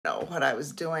know what I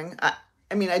was doing.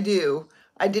 I mean, I do.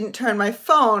 I didn't turn my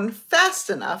phone fast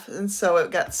enough, and so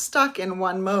it got stuck in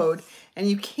one mode, and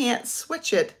you can't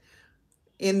switch it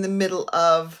in the middle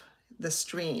of the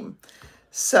stream.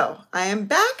 So I am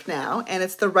back now, and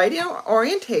it's the right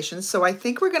orientation, so I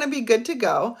think we're going to be good to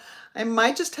go. I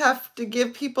might just have to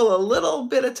give people a little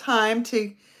bit of time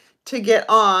to get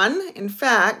on. In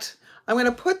fact, I'm going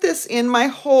to put this in my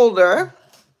holder.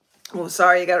 Oh,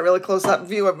 sorry, you got a really close-up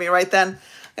view of me right then.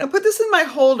 I'm gonna put this in my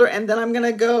holder, and then I'm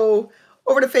gonna go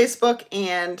over to Facebook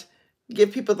and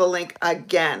give people the link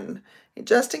again,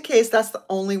 just in case that's the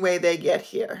only way they get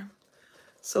here.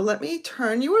 So let me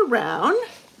turn you around.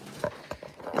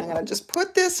 I'm gonna just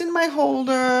put this in my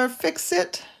holder, fix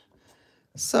it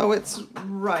so it's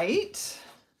right.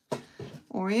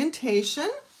 Orientation.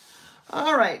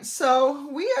 All right, so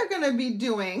we are gonna be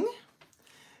doing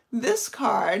this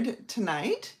card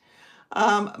tonight.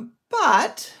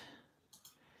 But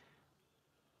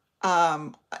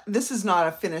this is not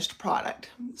a finished product.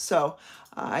 So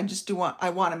I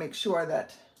want to make sure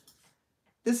that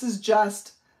this is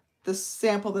just the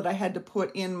sample that I had to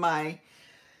put in my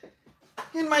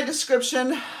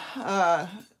description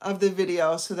of the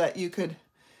video so that you could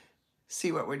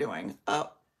see what we're doing.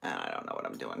 Oh, and I don't know what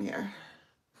I'm doing here.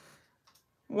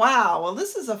 Wow, well,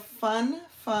 this is a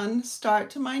fun start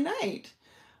to my night.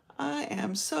 I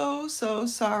am so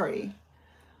sorry.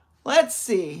 Let's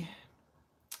see.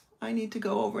 I need to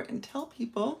go over and tell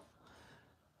people,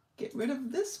 get rid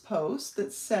of this post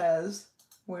that says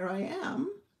where I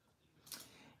am,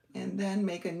 and then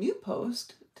make a new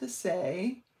post to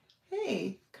say,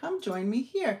 hey, come join me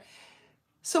here.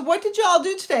 So what did y'all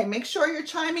do today? Make sure you're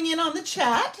chiming in on the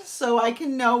chat so I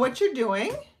can know what you're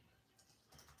doing.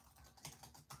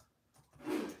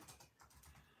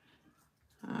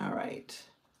 All right.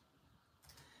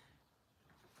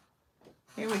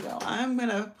 Here we go. I'm going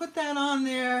to put that on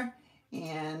there,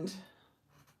 and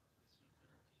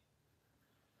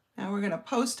now we're going to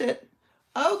post it.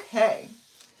 Okay.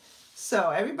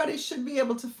 So everybody should be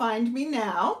able to find me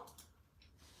now.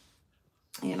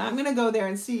 And I'm going to go there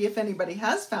and see if anybody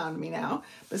has found me now,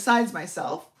 besides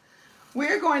myself.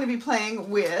 We're going to be playing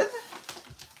with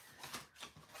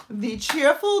the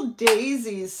Cheerful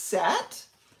Daisies set.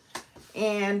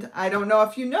 And I don't know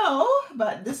if you know,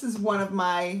 but this is one of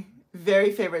my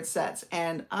very favorite sets,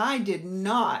 and I did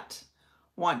not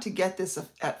want to get this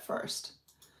at first.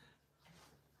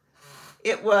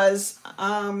 It was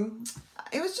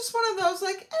just one of those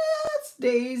like, it's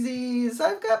daisies,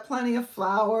 I've got plenty of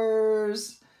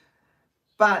flowers.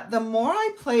 But the more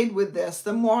I played with this,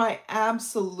 the more I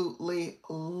absolutely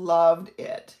loved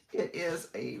it. It is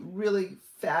a really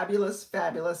fabulous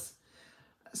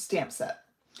stamp set.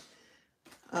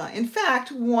 In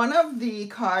fact, one of the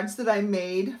cards that I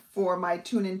made for my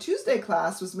Tune In Tuesday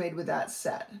class was made with that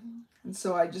set. And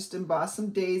so I just embossed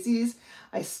some daisies.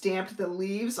 I stamped the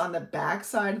leaves on the back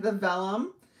side of the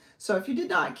vellum. So if you did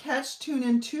not catch Tune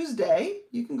In Tuesday,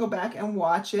 you can go back and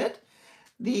watch it.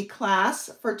 The class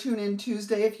for Tune In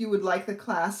Tuesday, if you would like the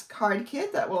class card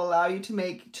kit, that will allow you to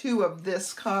make 2 of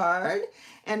this card,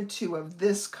 and 2 of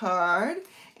this card,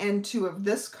 and 2 of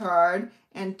this card,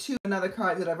 and 2 another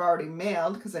card that I've already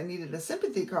mailed because I needed a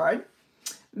sympathy card,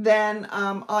 then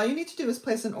all you need to do is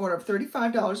place an order of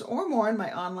 $35 or more in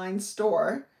my online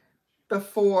store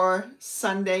before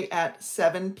Sunday at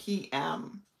 7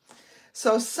 p.m.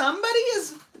 So somebody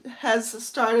has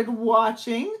started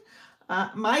watching.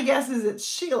 My guess is it's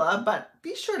Sheila, but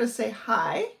be sure to say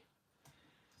hi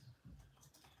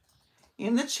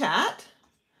in the chat,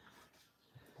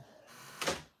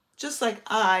 just like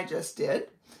I just did.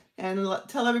 And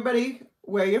tell everybody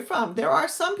where you're from. There are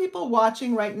some people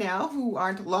watching right now who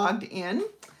aren't logged in.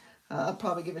 I'll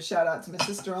probably give a shout out to my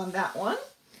sister on that one.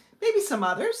 Maybe some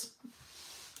others.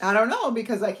 I don't know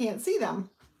because I can't see them.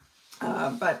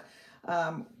 But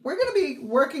we're going to be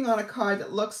working on a card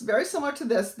that looks very similar to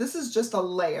this. This is just a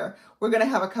layer. We're going to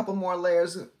have a couple more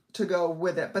layers to go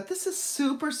with it. But this is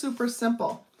super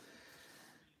simple.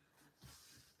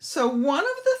 So one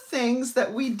of the things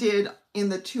that we did in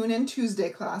the Tune In Tuesday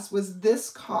class was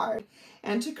this card.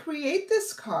 And to create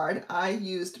this card, I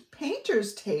used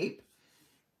painter's tape,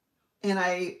 and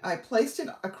I placed it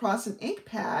across an ink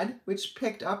pad, which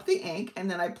picked up the ink, and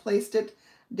then I placed it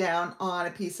down on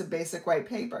a piece of basic white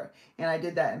paper. And I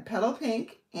did that in Petal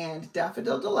Pink and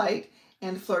Daffodil Delight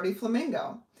and Flirty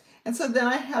Flamingo. And so then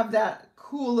I have that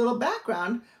cool little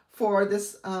background for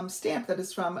this stamp that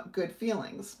is from Good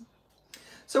Feelings.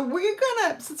 So we're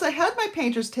gonna, since I had my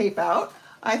painter's tape out,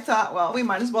 I thought, well, we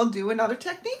might as well do another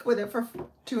technique with it for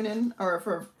Tune In or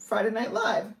for Friday Night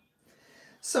Live.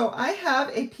 So I have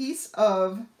a piece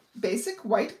of basic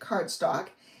white cardstock,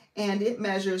 and it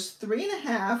measures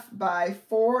 3.5 by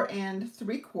 4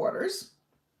 3/4.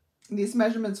 These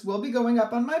measurements will be going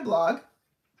up on my blog.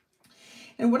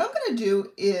 And what I'm going to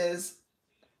do is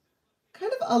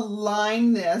kind of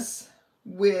align this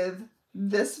with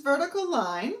this vertical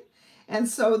line, and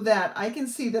so that I can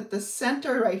see that the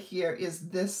center right here is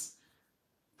this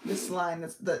line,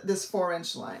 this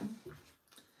 4-inch line.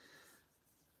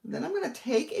 Then I'm going to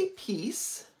take a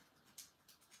piece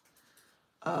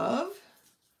of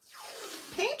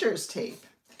painter's tape,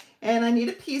 and I need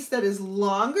a piece that is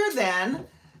longer than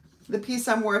the piece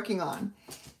I'm working on,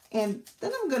 and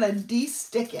then I'm going to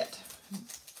de-stick it,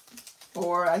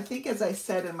 or I think, as I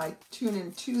said in my Tune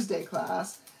In Tuesday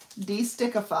class,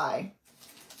 de-stickify.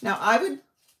 Now I would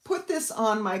put this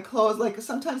on my clothes, like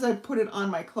sometimes I put it on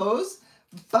my clothes,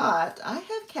 but I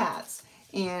have cats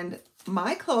and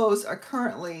my clothes are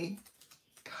currently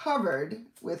covered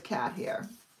with cat hair,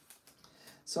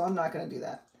 so I'm not going to do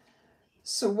that.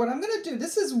 So what I'm going to do,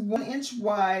 this is 1-inch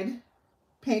wide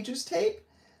painter's tape,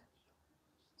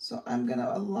 so I'm going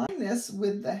to align this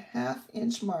with the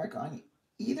 1/2-inch mark on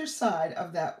either side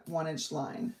of that 1-inch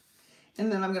line,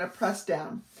 and then I'm going to press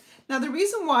down. Now the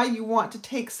reason why you want to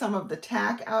take some of the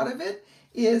tack out of it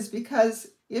is because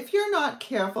if you're not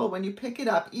careful when you pick it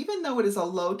up, even though it is a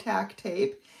low tack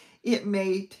tape, it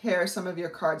may tear some of your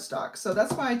cardstock. So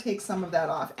that's why I take some of that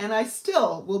off, and I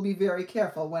still will be very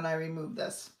careful when I remove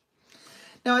this.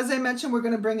 Now, as I mentioned, we're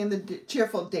going to bring in the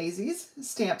Cheerful Daisies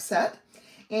stamp set,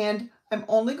 and I'm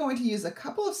only going to use a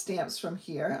couple of stamps from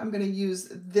here. I'm going to use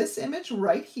this image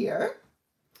right here,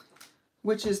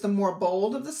 which is the more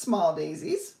bold of the small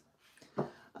daisies.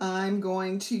 I'm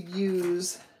going to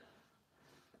use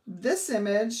this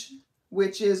image,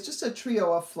 which is just a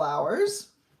trio of flowers.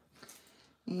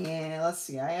 And let's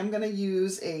see, I am going to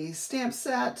use a stamp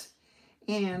set,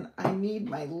 and I need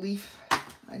my leaf.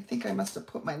 I think I must have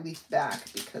put my leaf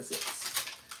back because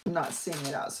I'm not seeing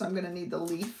it out. So I'm going to need the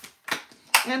leaf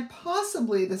and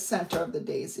possibly the center of the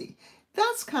daisy.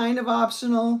 That's kind of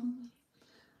optional,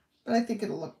 but I think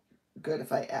it'll look good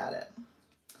if I add it.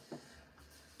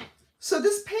 So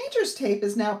this painter's tape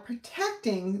is now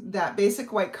protecting that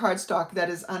basic white cardstock that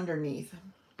is underneath.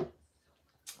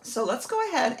 So let's go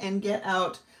ahead and get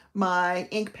out my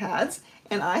ink pads,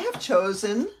 and I have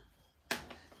chosen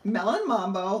Melon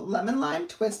Mambo, Lemon Lime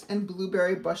Twist, and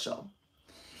Blueberry Bushel.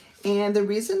 And the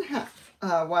reason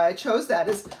why I chose that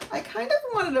is I kind of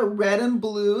wanted a red and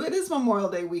blue. It is Memorial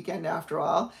Day weekend after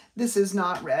all. This is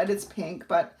not red, it's pink,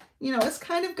 but you know, it's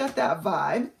kind of got that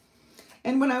vibe.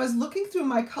 And when I was looking through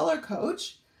my color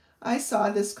coach, I saw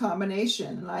this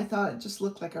combination, and I thought it just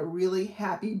looked like a really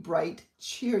happy, bright,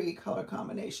 cheery color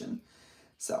combination.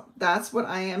 So that's what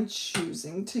I am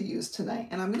choosing to use tonight.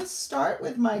 And I'm going to start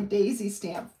with my daisy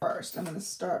stamp first. I'm going to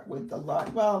start with the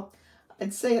large, well,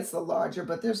 I'd say it's the larger,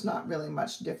 but there's not really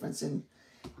much difference in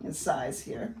size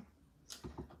here.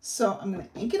 So I'm going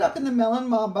to ink it up in the Melon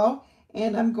Mambo,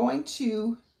 and I'm going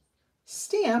to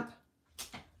stamp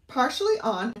partially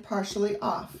on and partially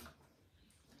off.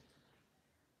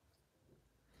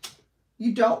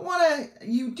 You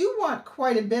do want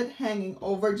quite a bit hanging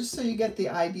over just so you get the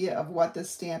idea of what the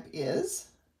stamp is.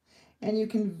 And you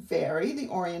can vary the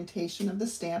orientation of the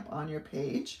stamp on your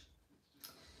page.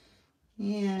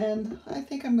 And I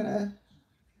think I'm gonna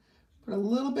put a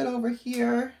little bit over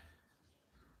here,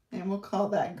 and we'll call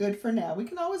that good for now. We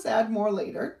can always add more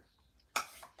later.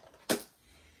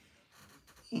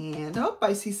 And oh,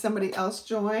 I see somebody else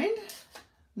joined.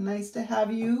 Nice to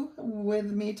have you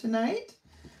with me tonight.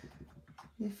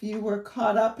 If you were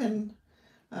caught up in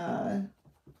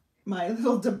my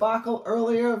little debacle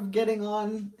earlier of getting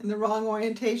on in the wrong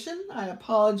orientation, I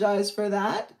apologize for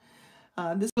that.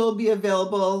 This will be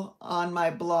available on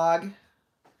my blog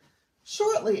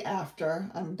shortly after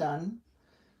I'm done.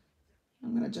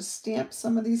 I'm going to just stamp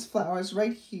some of these flowers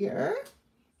right here.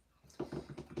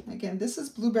 Again, this is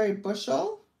Blueberry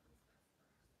Bushel.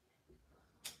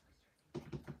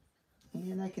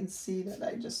 And I can see that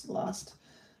I just lost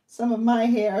some of my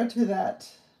hair to that.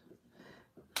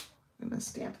 I'm going to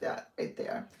stamp that right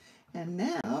there. And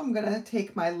now I'm going to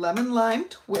take my Lemon Lime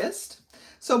Twist.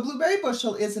 So Blueberry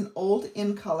Bushel is an old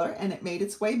in color, and it made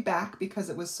its way back because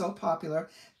it was so popular.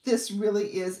 This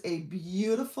really is a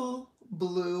beautiful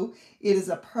blue. It is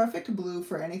a perfect blue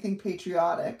for anything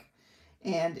patriotic.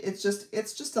 And it's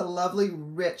just a lovely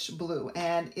rich blue,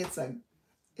 and it's a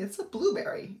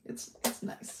blueberry. It's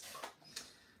nice.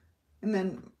 And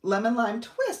then Lemon Lime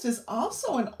Twist is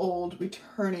also an old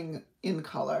returning in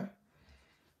color.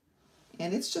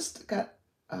 And it's just got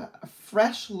a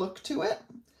fresh look to it.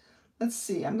 Let's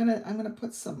see, I'm gonna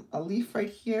put a leaf right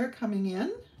here coming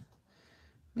in.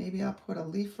 Maybe I'll put a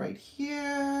leaf right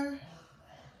here.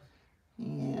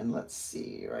 And let's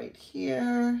see, right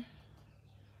here.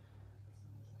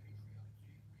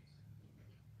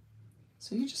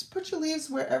 So you just put your leaves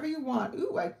wherever you want.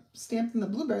 Ooh, I stamped in the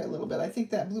blueberry a little bit. I think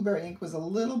that blueberry ink was a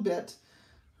little bit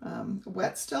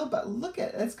wet still, but look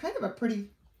at it. It's kind of a pretty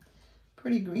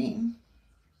green.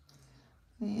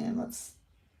 And let's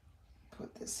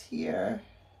put this here.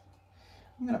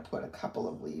 I'm going to put a couple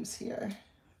of leaves here.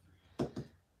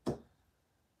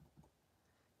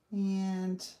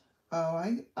 And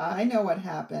oh, I know what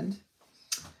happened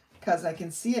because I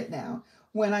can see it now.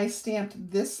 When I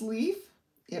stamped this leaf,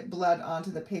 it bled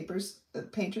onto the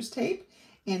painter's tape,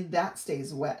 and that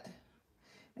stays wet.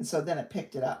 And so then it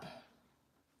picked it up.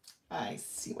 I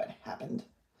see what happened.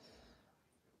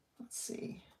 Let's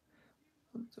see.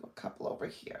 We'll do a couple over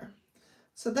here.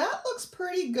 So that looks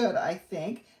pretty good, I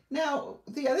think. Now,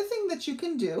 the other thing that you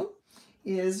can do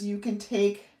is you can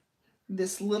take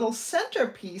this little center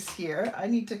piece here. I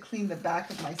need to clean the back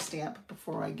of my stamp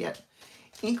before I get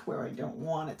ink where I don't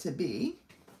want it to be.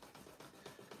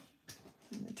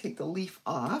 I'm going to take the leaf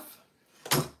off.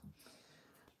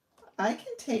 I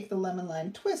can take the lemon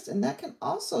lime twist, and that can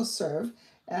also serve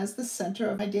as the center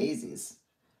of my daisies.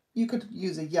 You could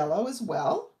use a yellow as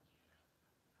well,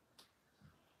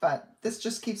 but this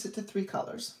just keeps it to 3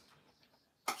 colors.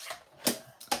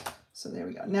 So there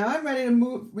we go. Now I'm ready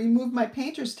to remove my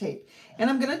painter's tape, and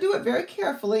I'm going to do it very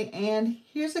carefully, and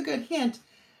here's a good hint.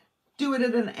 Do it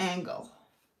at an angle.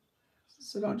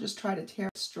 So don't just try to tear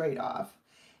it straight off,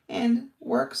 and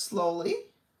work slowly.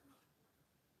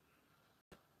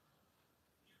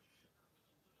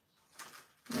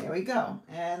 There we go.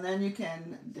 And then you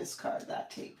can discard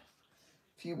that tape.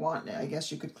 If you want, I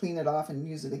guess you could clean it off and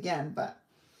use it again, but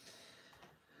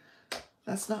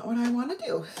that's not what I want to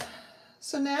do.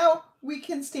 So now we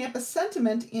can stamp a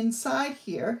sentiment inside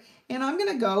here, and I'm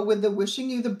going to go with the wishing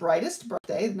you the brightest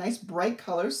birthday, nice bright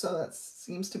colors, so that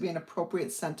seems to be an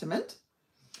appropriate sentiment.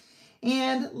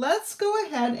 And let's go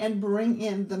ahead and bring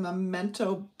in the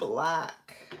Memento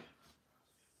Black.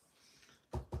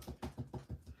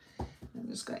 I'm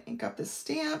just going to ink up this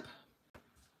stamp.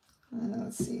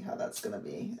 Let's see how that's going to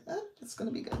be. It's going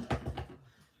to be good.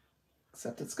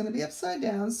 Except it's going to be upside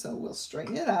down, so we'll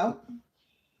straighten it out.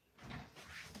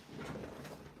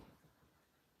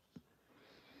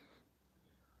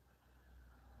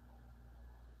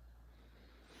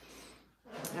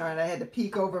 All right, I had to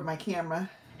peek over my camera,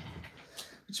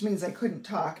 which means I couldn't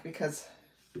talk because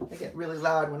I get really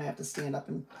loud when I have to stand up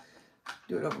and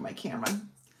do it over my camera.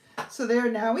 So there,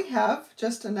 now we have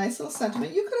just a nice little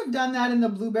sentiment. You could have done that in the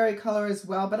blueberry color as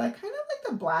well, but I kind of like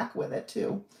the black with it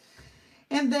too.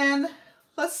 And then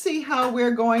let's see how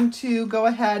we're going to go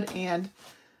ahead and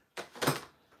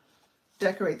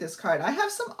decorate this card. I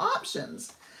have some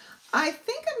options. I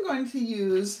think I'm going to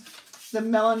use the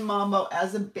Melon Mambo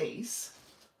as a base.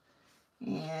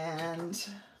 And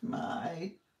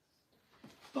my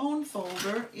bone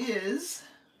folder is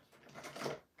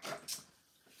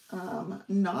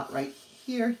not right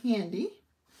here handy.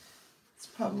 It's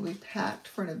probably packed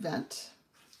for an event.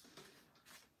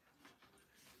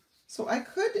 So I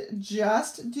could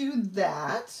just do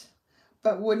that,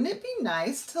 but wouldn't it be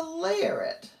nice to layer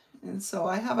it? And so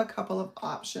I have a couple of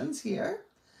options here.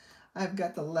 I've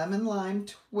got the lemon lime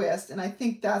twist, and I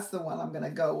think that's the one I'm going to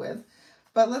go with.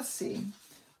 But let's see.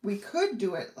 We could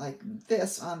do it like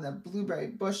this on the blueberry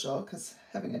bushel because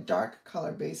having a dark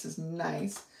color base is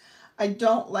nice. I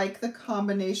don't like the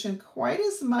combination quite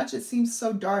as much. It seems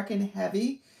so dark and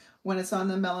heavy when it's on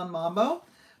the Melon Mambo.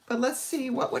 But let's see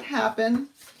what would happen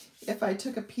if I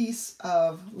took a piece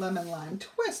of lemon lime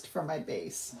twist for my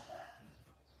base.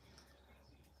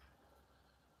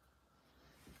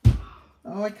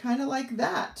 Oh, I kind of like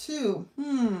that too.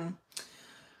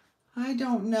 I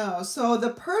don't know. So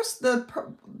the person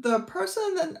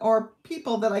or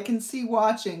people that I can see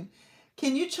watching,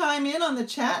 can you chime in on the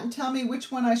chat and tell me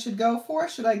which one I should go for?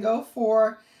 Should I go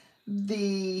for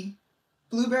the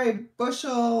blueberry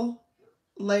bushel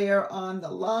layer on the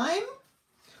lime,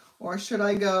 or should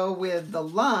I go with the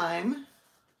lime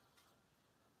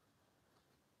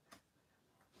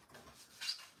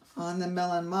on the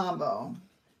Melon Mambo?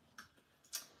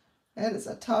 That is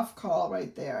a tough call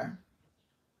right there.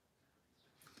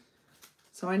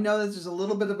 So I know that there's a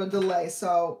little bit of a delay.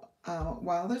 So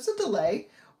while there's a delay,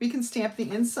 we can stamp the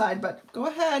inside, but go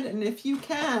ahead and if you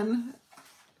can,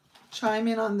 chime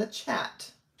in on the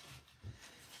chat.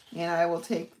 And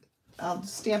I'll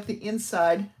stamp the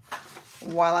inside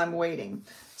while I'm waiting.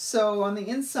 So on the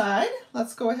inside,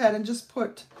 let's go ahead and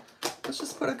let's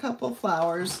just put a couple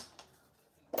flowers,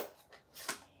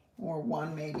 or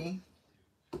one maybe.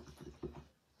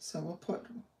 So we'll put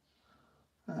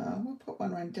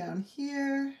one right down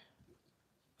here.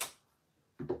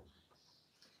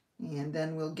 And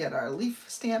then we'll get our leaf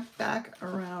stamp back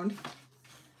around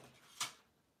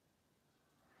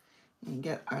and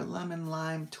get our lemon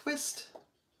lime twist.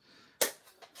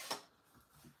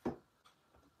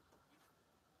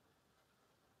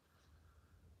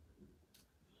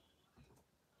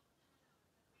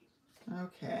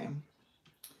 Okay,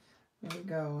 there we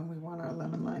go. And we want our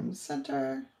lemon lime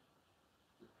center.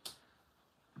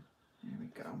 There we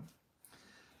go.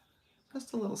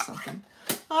 Just a little something.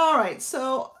 All right,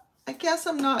 so I guess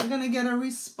I'm not gonna get a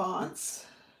response.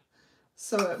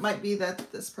 So it might be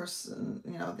that this person,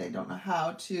 you know, they don't know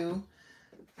how to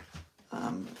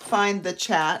find the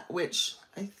chat, which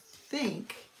I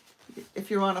think if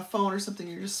you're on a phone or something,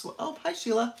 you're just, oh, hi,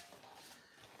 Sheila.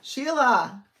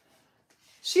 Sheila.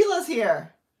 Sheila's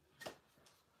here.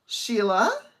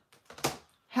 Sheila,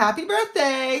 happy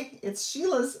birthday. It's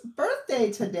Sheila's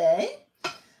birthday today.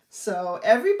 So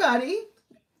everybody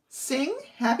sing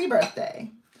happy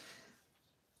birthday.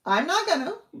 I'm not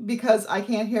gonna because I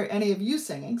can't hear any of you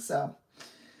singing. So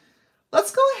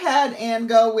let's go ahead and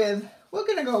go with, we're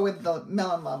gonna go with the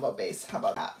Melon Mambo base. How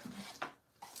about that?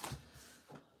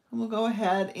 We'll go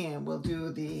ahead and we'll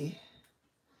do the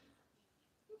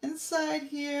inside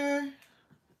here.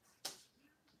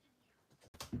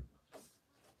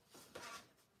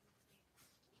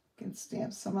 Can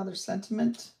stamp some other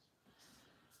sentiment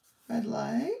I'd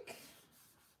like.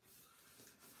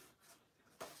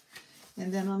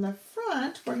 And then on the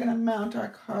front, we're going to mount our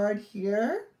card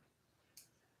here.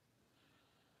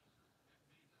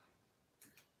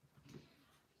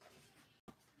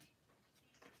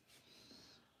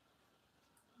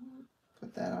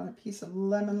 Put that on a piece of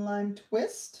lemon lime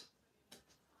twist.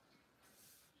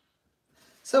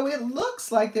 So it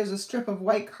looks like there's a strip of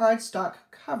white cardstock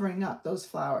covering up those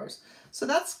flowers. So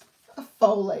that's a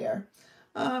faux layer.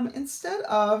 Instead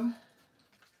of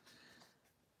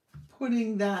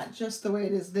putting that just the way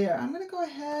it is there, I'm going to go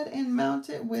ahead and mount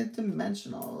it with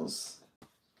dimensionals.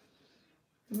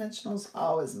 Dimensionals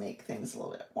always make things a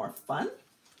little bit more fun.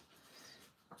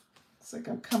 Looks like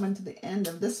I'm coming to the end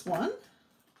of this one.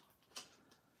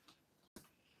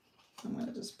 I'm going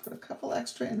to just put a couple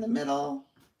extra in the middle.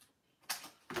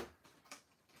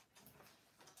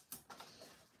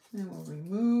 And we'll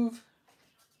remove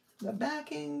the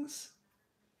backings.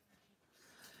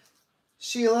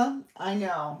 Sheila, I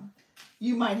know,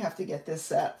 you might have to get this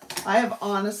set. I have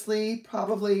honestly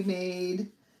probably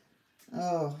made,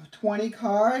 20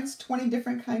 cards, 20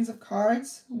 different kinds of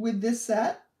cards with this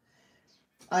set.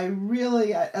 I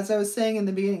really, as I was saying in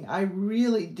the beginning, I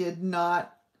really did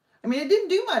not, I mean, it didn't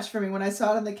do much for me when I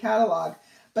saw it in the catalog,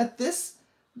 but this,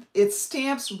 it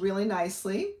stamps really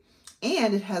nicely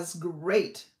and it has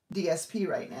great DSP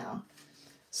right now.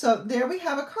 So there we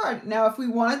have a card. Now, if we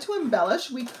wanted to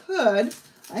embellish, we could.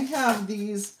 I have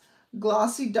these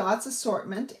glossy dots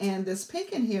assortment, and this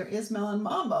pink in here is Melon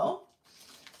Mambo.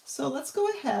 So let's go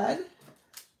ahead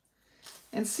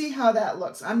and see how that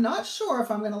looks. I'm not sure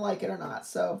if I'm going to like it or not,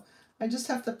 so I just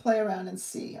have to play around and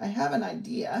see. I have an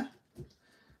idea.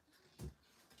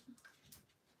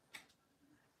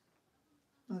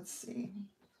 Let's see.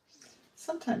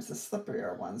 Sometimes the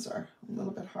slipperier ones are a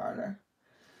little bit harder.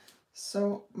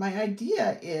 So my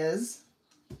idea is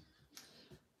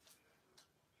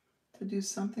to do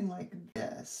something like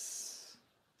this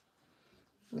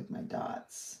with my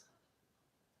dots.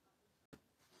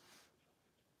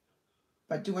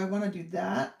 But do I want to do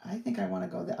that? I think I want to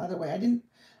go the other way. I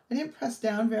didn't press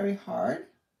down very hard.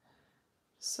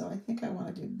 So I think I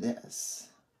want to do this.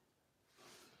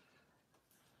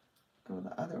 Go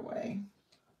the other way.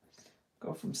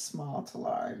 Go from small to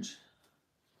large.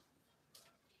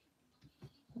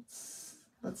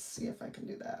 Let's see if I can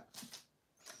do that.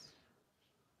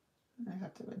 I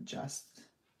have to adjust.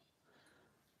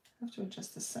 I have to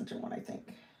adjust the center one, I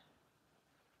think.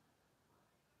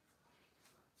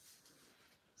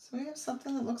 So we have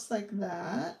something that looks like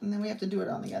that, and then we have to do it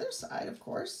on the other side, of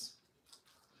course.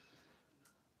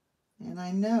 And I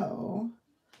know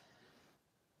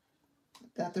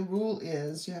that the rule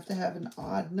is you have to have an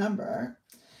odd number.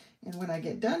 And when I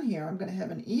get done here, I'm going to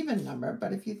have an even number.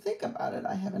 But if you think about it,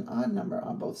 I have an odd number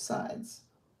on both sides.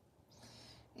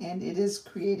 And it is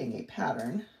creating a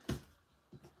pattern.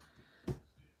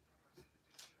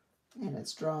 And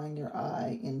it's drawing your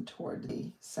eye in toward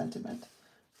the sentiment.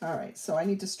 All right, so I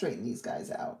need to straighten these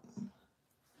guys out.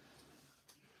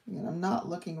 And I'm not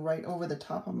looking right over the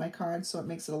top of my card, so it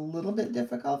makes it a little bit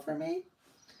difficult for me.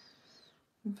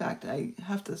 In fact, I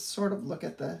have to sort of look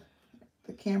at the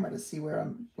camera to see where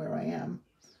I am.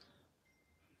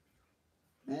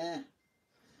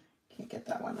 Can't get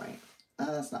that one right.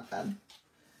 Oh, that's not bad.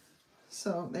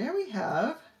 So there we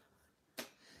have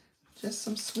just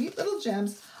some sweet little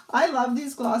gems. I love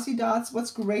these glossy dots.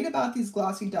 What's great about these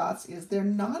glossy dots is they're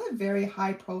not a very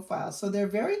high profile. So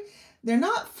they're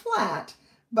not flat,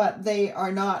 but they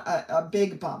are not a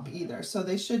big bump either. So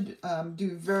they should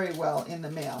do very well in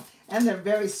the mail. And they're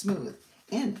very smooth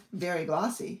and very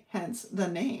glossy, hence the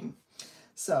name.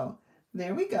 So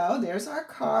there we go. There's our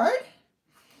card.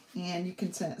 And you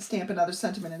can stamp another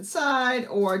sentiment inside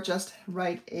or just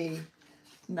write a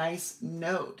nice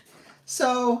note.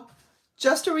 So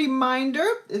just a reminder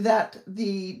that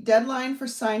the deadline for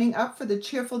signing up for the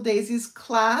Cheerful Daisies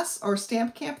class or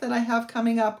stamp camp that I have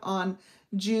coming up on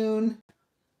June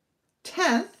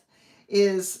 10th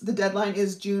the deadline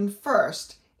is June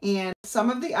 1st. And some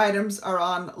of the items are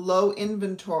on low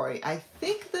inventory. I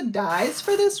think the dies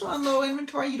for this are on low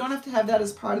inventory. You don't have to have that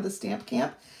as part of the stamp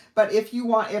camp. But if you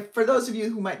want, for those of you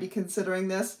who might be considering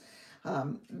this,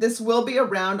 this will be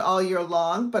around all year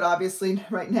long. But obviously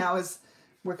right now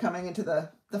we're coming into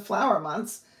the flower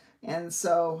months. And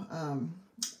so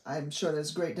I'm sure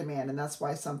there's great demand, and that's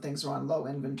why some things are on low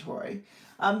inventory.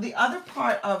 The other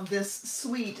part of this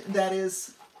suite that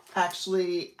is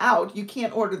actually out, you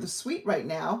can't order the suite right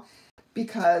now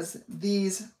because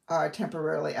these are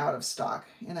temporarily out of stock.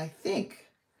 And I think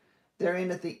they're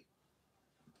in at the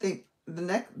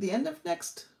end of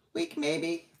next week,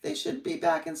 maybe. They should be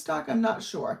back in stock. I'm not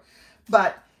sure.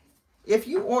 But if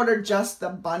you order just the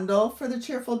bundle for the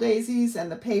Cheerful Daisies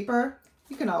and the paper,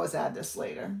 you can always add this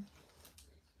later.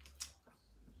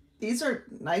 These are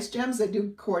nice gems. They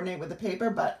do coordinate with the paper,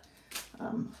 but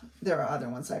there are other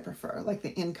ones I prefer, like the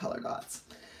in color dots.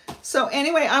 So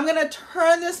anyway, I'm going to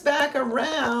turn this back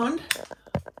around.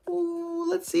 Ooh,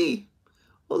 let's see.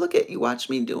 Well, look at you. Watch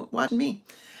me.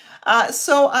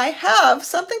 So I have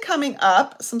something coming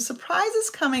up, some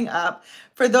surprises coming up.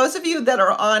 For those of you that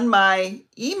are on my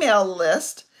email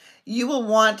list, you will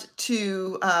want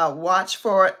to watch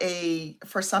for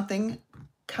something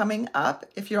coming up.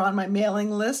 If you're on my mailing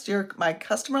list, my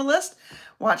customer list,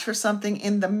 watch for something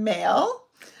in the mail.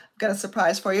 I've got a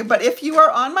surprise for you. But if you are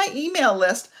on my email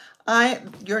list,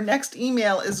 your next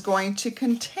email is going to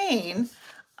contain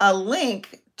a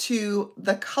link to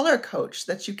the color coach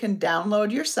that you can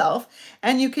download yourself,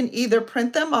 and you can either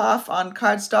print them off on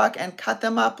cardstock and cut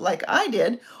them up like I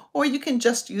did, or you can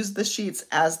just use the sheets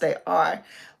as they are.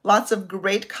 Lots of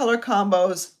great color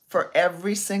combos for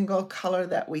every single color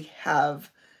that we have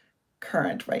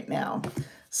current right now.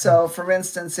 So for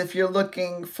instance, if you're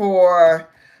looking for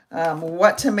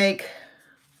what to make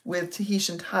with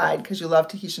Tahitian Tide, because you love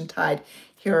Tahitian Tide,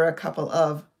 here are a couple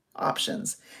of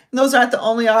options. And those aren't the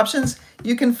only options.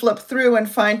 You can flip through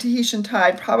and find Tahitian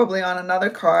Tide probably on another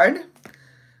card.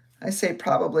 I say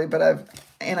probably, but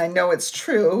I know it's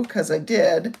true because I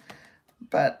did,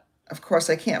 but of course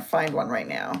I can't find one right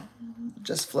now.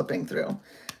 Just flipping through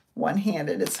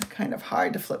one-handed. It's kind of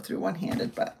hard to flip through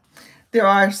one-handed, but there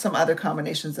are some other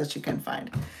combinations that you can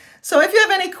find. So if you have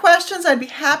any questions, I'd be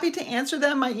happy to answer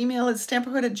them. My email is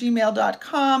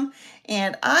stamperhood@gmail.com.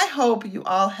 And I hope you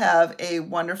all have a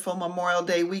wonderful Memorial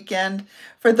Day weekend.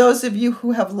 For those of you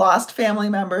who have lost family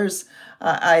members,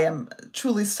 I am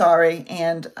truly sorry.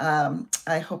 And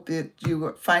I hope that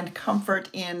you find comfort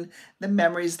in the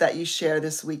memories that you share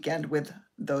this weekend with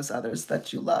those others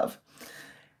that you love.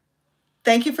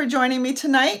 Thank you for joining me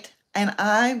tonight. And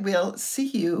I will see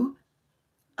you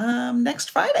next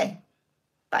Friday.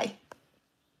 Bye.